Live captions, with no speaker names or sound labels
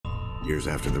Years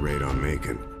after the raid on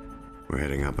Macon, we're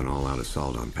heading up an all-out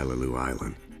assault on Peleliu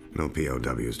Island. No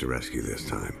POWs to rescue this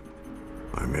time.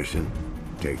 Our mission?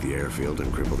 Take the airfield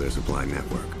and cripple their supply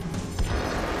network.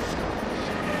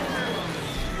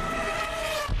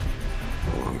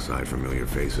 Alongside familiar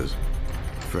faces,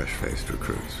 fresh-faced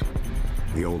recruits.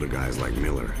 The older guys like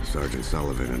Miller, Sergeant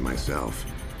Sullivan, and myself.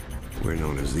 We're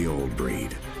known as the old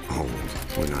breed. Old.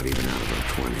 We're not even out of our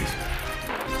 20s.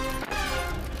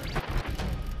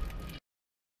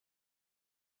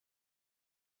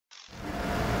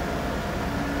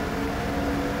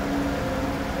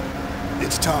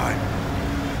 It's time.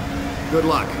 Good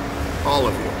luck, all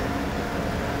of you.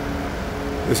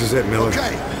 This is it, Miller.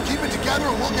 Okay, keep it together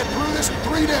and we'll get through this in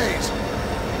 3 days.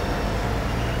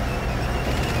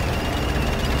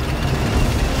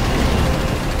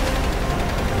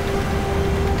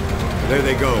 There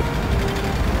they go.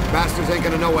 Bastards ain't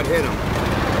gonna know what hit them.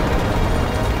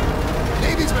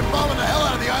 Navy's been bombing the hell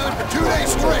out of the island for 2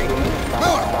 days straight.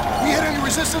 Miller, we hit any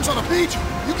resistance on the beach?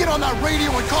 You get on that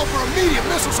radio and call for immediate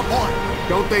missile support.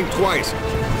 Don't think twice.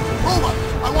 Roma,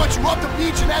 I want you up the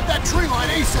beach and at that tree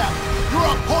line ASAP. You're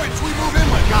on point as we move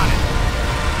inland. Got it.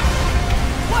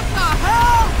 What the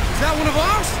hell? Is that one of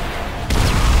ours?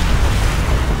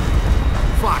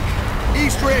 Fuck.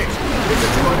 East Ridge. There's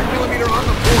a 200mm on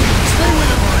the point. Stay with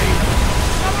him, Marine.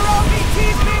 Another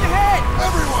OVT's been hit!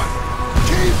 Everyone,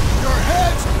 keep your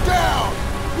heads down.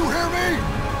 You hear me?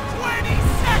 20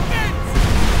 seconds!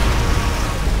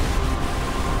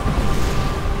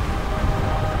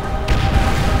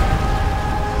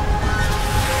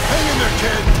 Hang in there,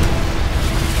 kid.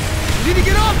 We need to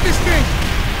get off this thing!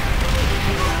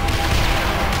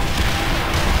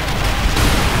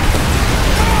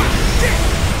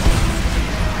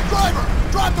 Driver,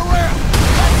 drop the ramp!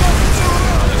 That doesn't zero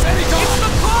in on us anytime! It's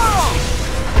the Coral!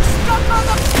 We're stuck on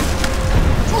the...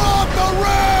 Drop the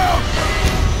ramp!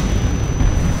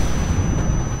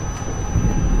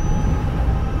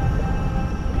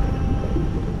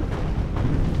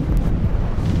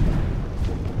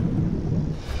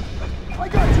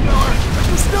 I got you, Miller!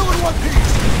 We're still in one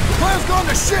piece! The plan's gone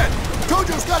to shit!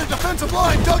 Tojo's got a defensive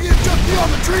line dug in just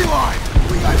beyond the tree line!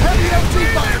 We got heavy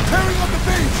MG fire tearing up the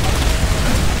beach!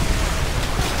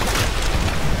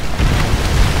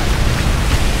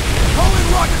 Call in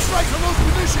rocket strikes on those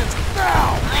positions,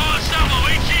 now! Raw Salvo,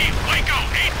 HE, Waco,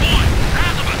 8-1,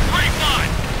 Azimuth,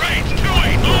 3-5, range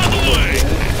 2-8, all the way!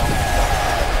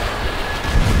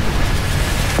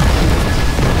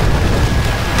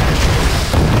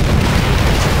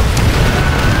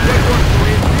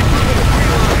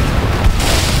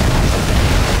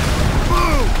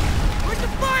 Where's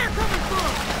the fire coming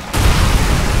from?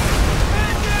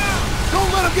 Man down!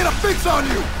 Don't let him get a fix on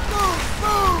you! Move!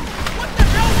 Move! What the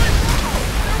hell was...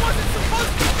 There wasn't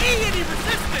supposed to be any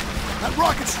resistance! That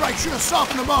rocket strike should have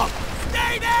softened them up!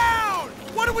 Stay down!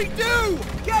 What do we do?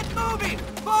 Get moving!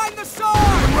 Find the SAR!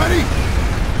 You ready?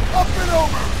 Up and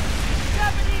over!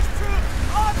 Japanese troops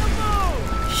on the move!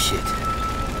 Shit.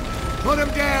 Put him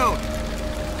down!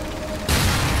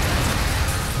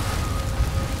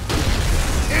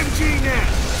 MG net!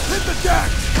 Hit the deck!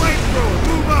 Flamethrower,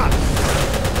 move up!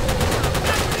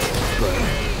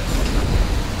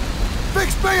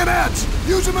 Fix bayonets!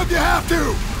 Use them if you have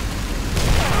to!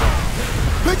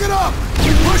 Pick it up!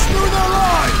 We push through their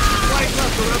lines! Flank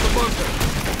left around the bunker.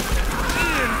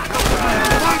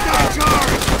 One guy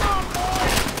charge!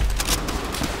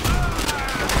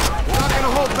 We're not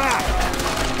gonna hold back.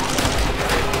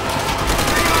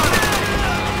 Hang on!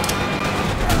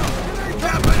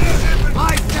 Japanese infantry!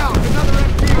 High south, another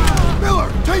MG! Miller,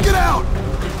 take it out!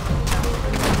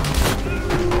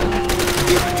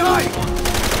 Keep it tight!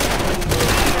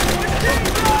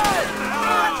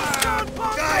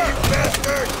 Die, you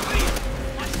bastard!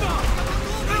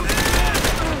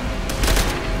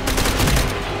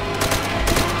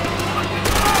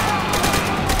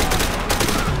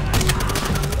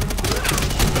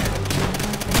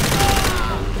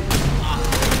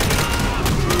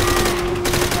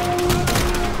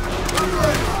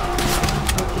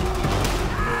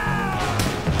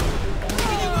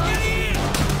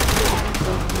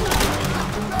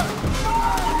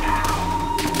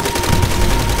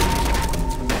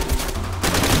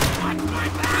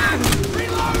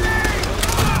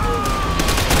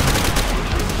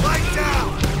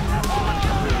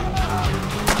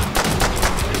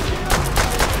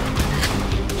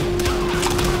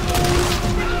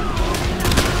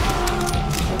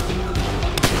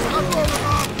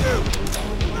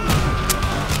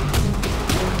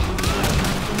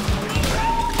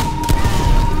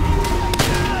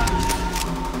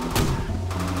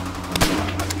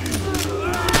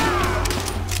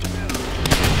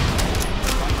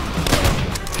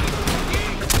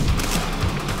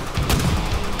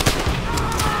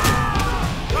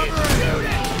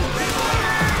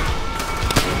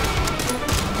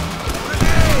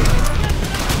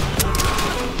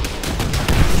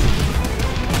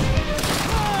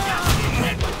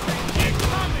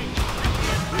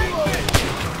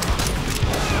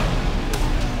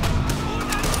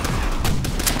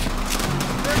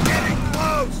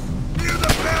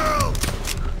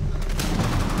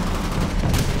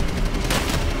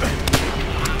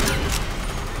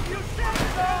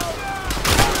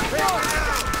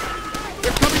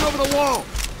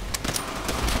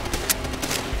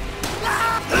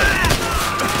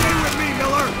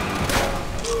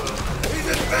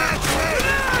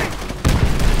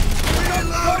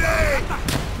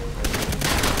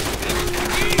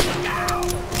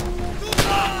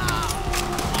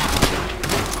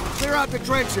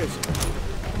 trenches.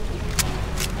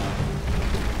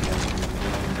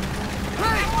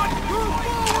 Hey! Move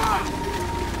forward!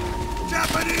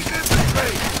 Japanese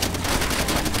infantry!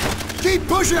 Keep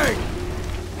pushing!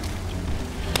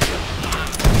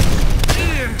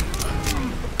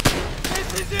 This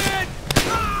is it!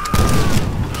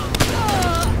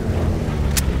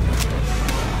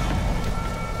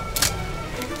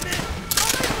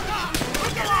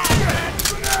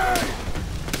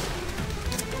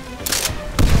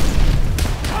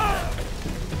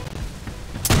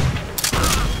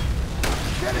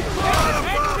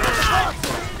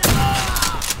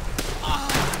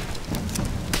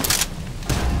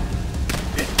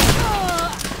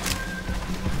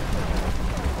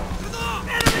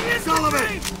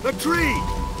 Sullivan! The tree!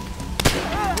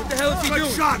 What the hell is he Good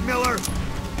doing? shot, Miller!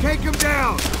 Take him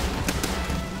down!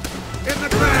 In the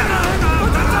grass!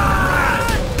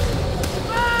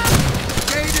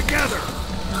 Stay together!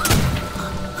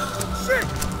 Shit!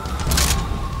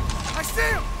 I see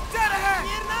him! Dead ahead!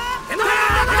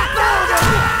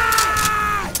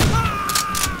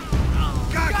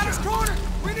 Got his Gotcha! corner!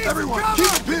 We need Everyone, some keep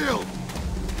cover! it peeled!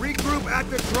 Regroup at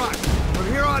the truck. From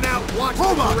here on out, watch the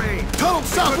Roma, terrain. tunnel It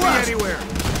southwest. Could be anywhere.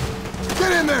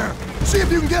 Get in there! See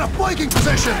if you can get a flanking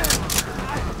position!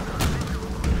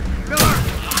 Miller,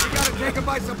 we gotta take him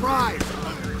by surprise.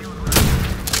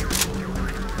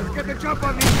 Let's get the jump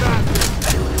on these bastards.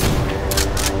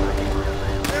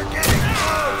 They're getting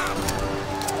close.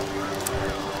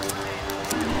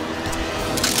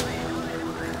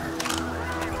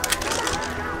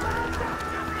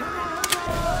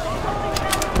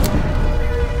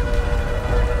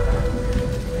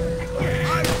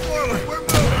 Eyes forward, we're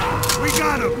moving. We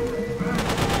got him.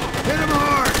 Hit him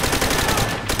hard.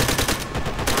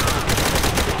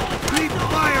 Keep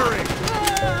firing.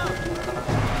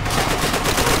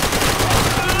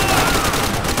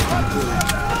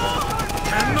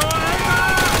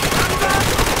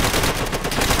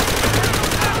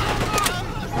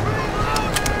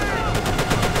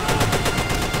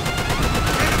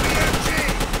 Enemy MG.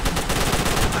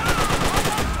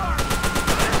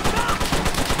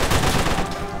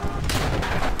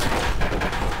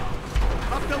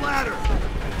 Up the ladder.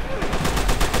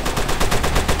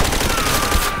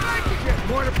 Shit,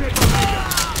 more to pick on.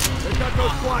 They've got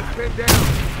those squads pinned down.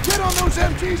 Get on those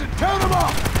MGs and tear them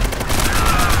up!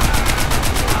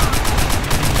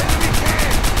 Enemy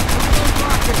can! Look at those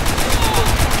rockets!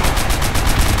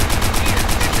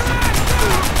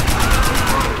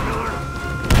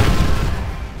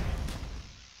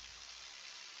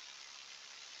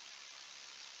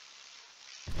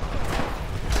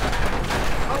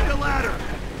 Up the ladder!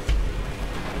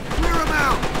 Clear them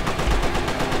out!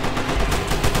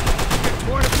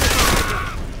 More to pick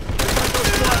on. They've got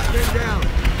those squads pinned down.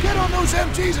 Get on those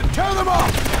MGs and tear them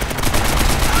up!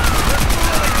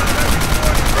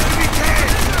 Enemy can!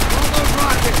 All those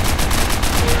rockets!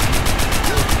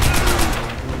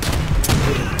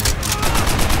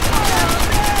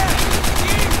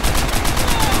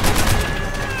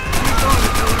 Keep on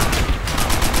it, Miller.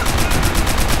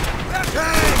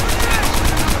 Hey!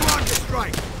 Another rocket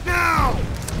strike! Now!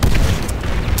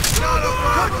 Not a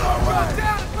rocket! Drop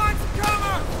down and find some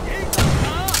cover!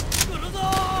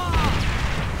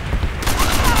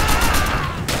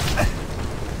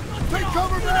 Take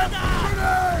cover,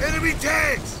 man! Enemy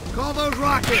tanks! Call those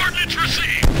rockets! Coordinates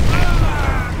received.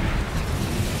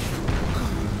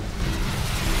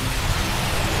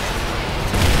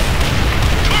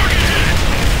 Target hit.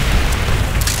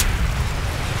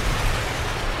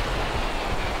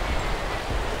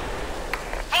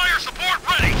 Fire support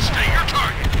ready. Stay your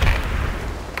target.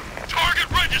 Target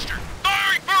registered.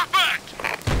 Firing for effect.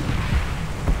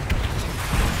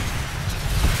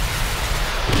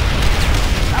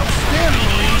 Outstanding,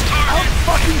 Marines!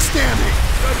 Out-fucking-standing!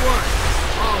 Good work.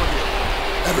 All of you.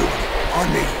 Everyone, on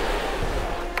me.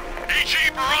 HE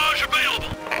barrage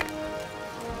available.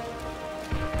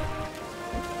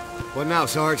 What now,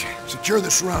 Sarge? Secure the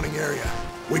surrounding area.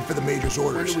 Wait for the Major's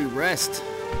orders. we rest?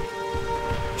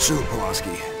 Soon,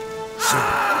 Pulaski. Soon.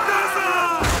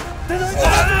 No!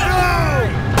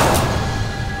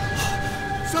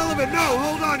 Sullivan, no!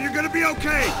 Hold on, you're gonna be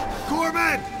okay!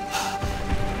 Corpsman,